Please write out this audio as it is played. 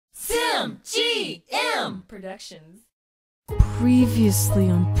SimgmProductions. Previously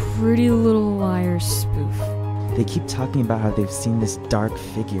on Pretty Little Liars Spoof. They keep talking about how they've seen this dark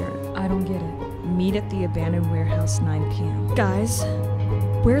figure. I don't get it. Meet at the abandoned warehouse 9 p.m. Guys,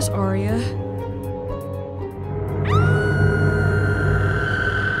 where's Aria?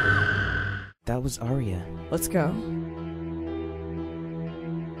 That was Aria. Let's go.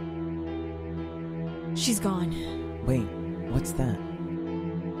 She's gone. Wait, what's that?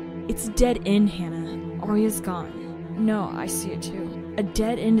 It's a dead end, Hannah. Aria's gone. No, I see it too. A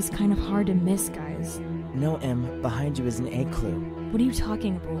dead end is kind of hard to miss, guys. No, Em, behind you is an a clue. What are you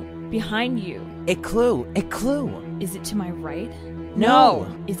talking about? Behind you. A clue! A clue! Is it to my right? No!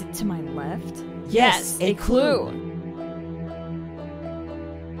 Is it to my left? Yes, a clue!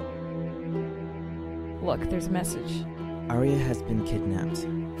 Look, there's a message. Aria has been kidnapped.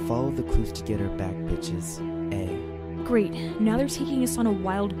 Follow the clues to get her back, bitches. A. Great, now they're taking us on a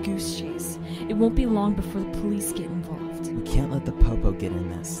wild goose chase. It won't be long before the police get involved. We can't let the popo get in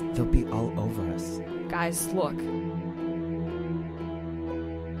this. They'll be all over us. Guys, look.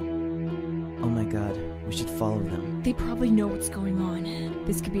 Oh my god, we should follow them. They probably know what's going on.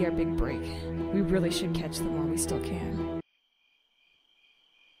 This could be our big break. We really should catch them while we still can.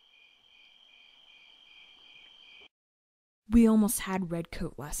 We almost had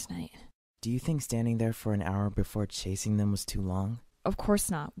Redcoat last night. Do you think standing there for an hour before chasing them was too long? Of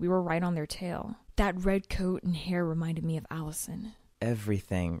course not. We were right on their tail. That red coat and hair reminded me of Allison.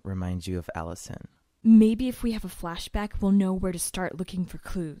 Everything reminds you of Allison. Maybe if we have a flashback, we'll know where to start looking for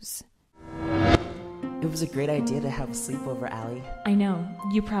clues. It was a great idea to have a sleepover, Allie. I know.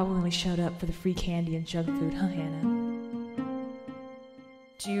 You probably showed up for the free candy and junk food, huh, Hannah?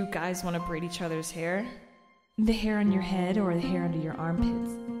 Do you guys want to braid each other's hair? The hair on your head or the hair under your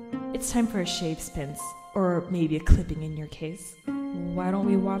armpits? It's time for a shave, Spence. Or maybe a clipping in your case. Why don't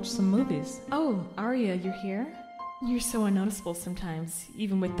we watch some movies? Oh, Aria, you're here? You're so unnoticeable sometimes,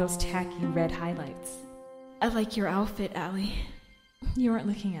 even with those tacky red highlights. I like your outfit, Allie. You aren't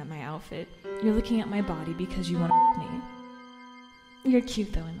looking at my outfit. You're looking at my body because you want to me. You're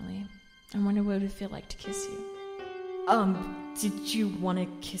cute though, Emily. I wonder what it would feel like to kiss you. Did you want to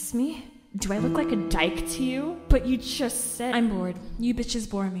kiss me? Do I look like a dyke to you? But you just said... I'm bored. You bitches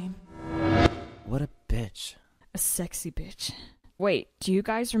bore me. What a bitch. A sexy bitch. Wait, do you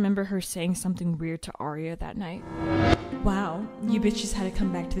guys remember her saying something weird to Aria that night? Wow, you bitches had to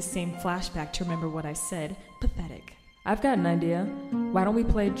come back to the same flashback to remember what I said. Pathetic. I've got an idea. Why don't we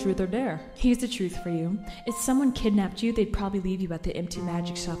play Truth or Dare? Here's the truth for you. If someone kidnapped you, they'd probably leave you at the empty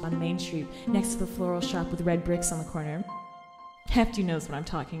magic shop on Main Street, next to the floral shop with red bricks on the corner. Hefty knows what I'm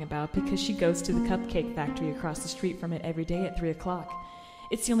talking about because she goes to the cupcake factory across the street from it every day at 3 o'clock.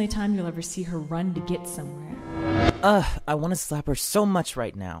 It's the only time you'll ever see her run to get somewhere. I want to slap her so much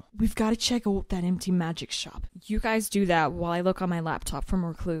right now. We've got to check out that empty magic shop. You guys do that while I look on my laptop for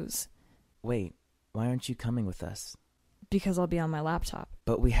more clues. Wait, why aren't you coming with us? Because I'll be on my laptop.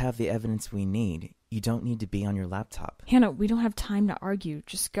 But we have the evidence we need. You don't need to be on your laptop. Hannah, we don't have time to argue.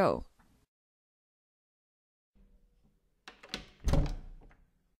 Just go.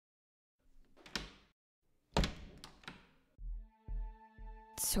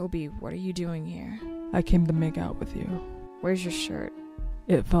 Toby, what are you doing here? I came to make out with you. Where's your shirt?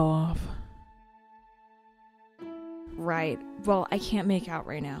 It fell off. Right. Well, I can't make out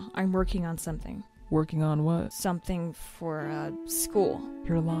right now. I'm working on something. Working on what? Something for, school.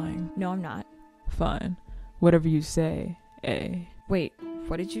 You're lying. No, I'm not. Fine. Whatever you say, A. Wait,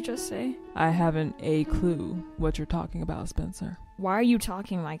 what did you just say? I haven't a clue what you're talking about, Spencer. Why are you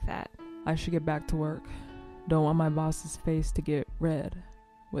talking like that? I should get back to work. Don't want my boss's face to get red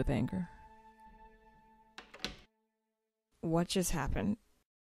with anger. What just happened?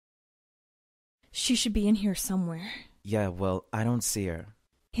 She should be in here somewhere. Yeah, well, I don't see her.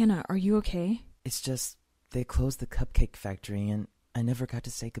 Hannah, are you okay? It's just, they closed the cupcake factory and I never got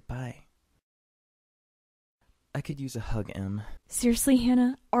to say goodbye. I could use a hug, Em. Seriously,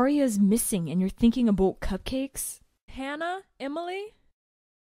 Hannah? Aria is missing and you're thinking about cupcakes? Hannah? Emily?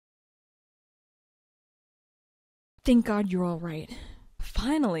 Thank God you're all right.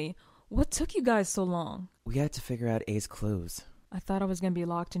 Finally! What took you guys so long? We had to figure out A's clues. I thought I was going to be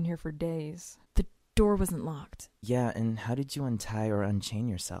locked in here for days. The door wasn't locked. Yeah, and how did you untie or unchain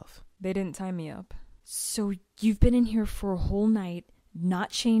yourself? They didn't tie me up. So you've been in here for a whole night, not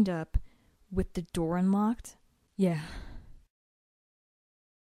chained up, with the door unlocked? Yeah.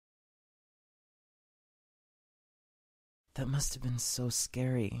 That must have been so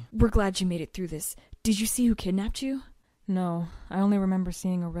scary. We're glad you made it through this. Did you see who kidnapped you? No, I only remember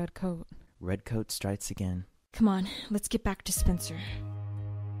seeing a red coat. Red coat strikes again. Come on, let's get back to Spencer.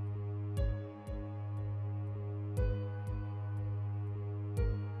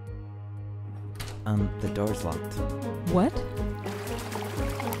 The door's locked. What?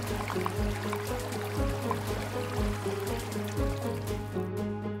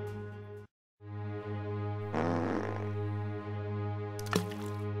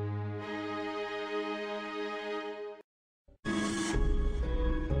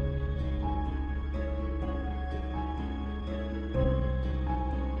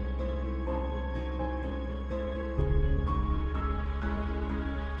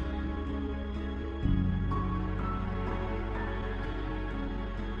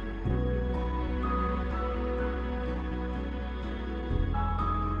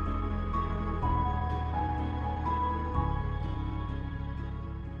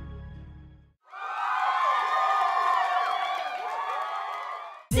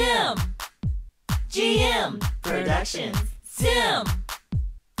 SimgmProductions.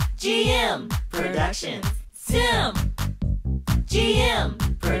 SimgmProductions.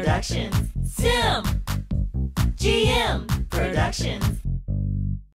 SimgmProductions. SimgmProductions.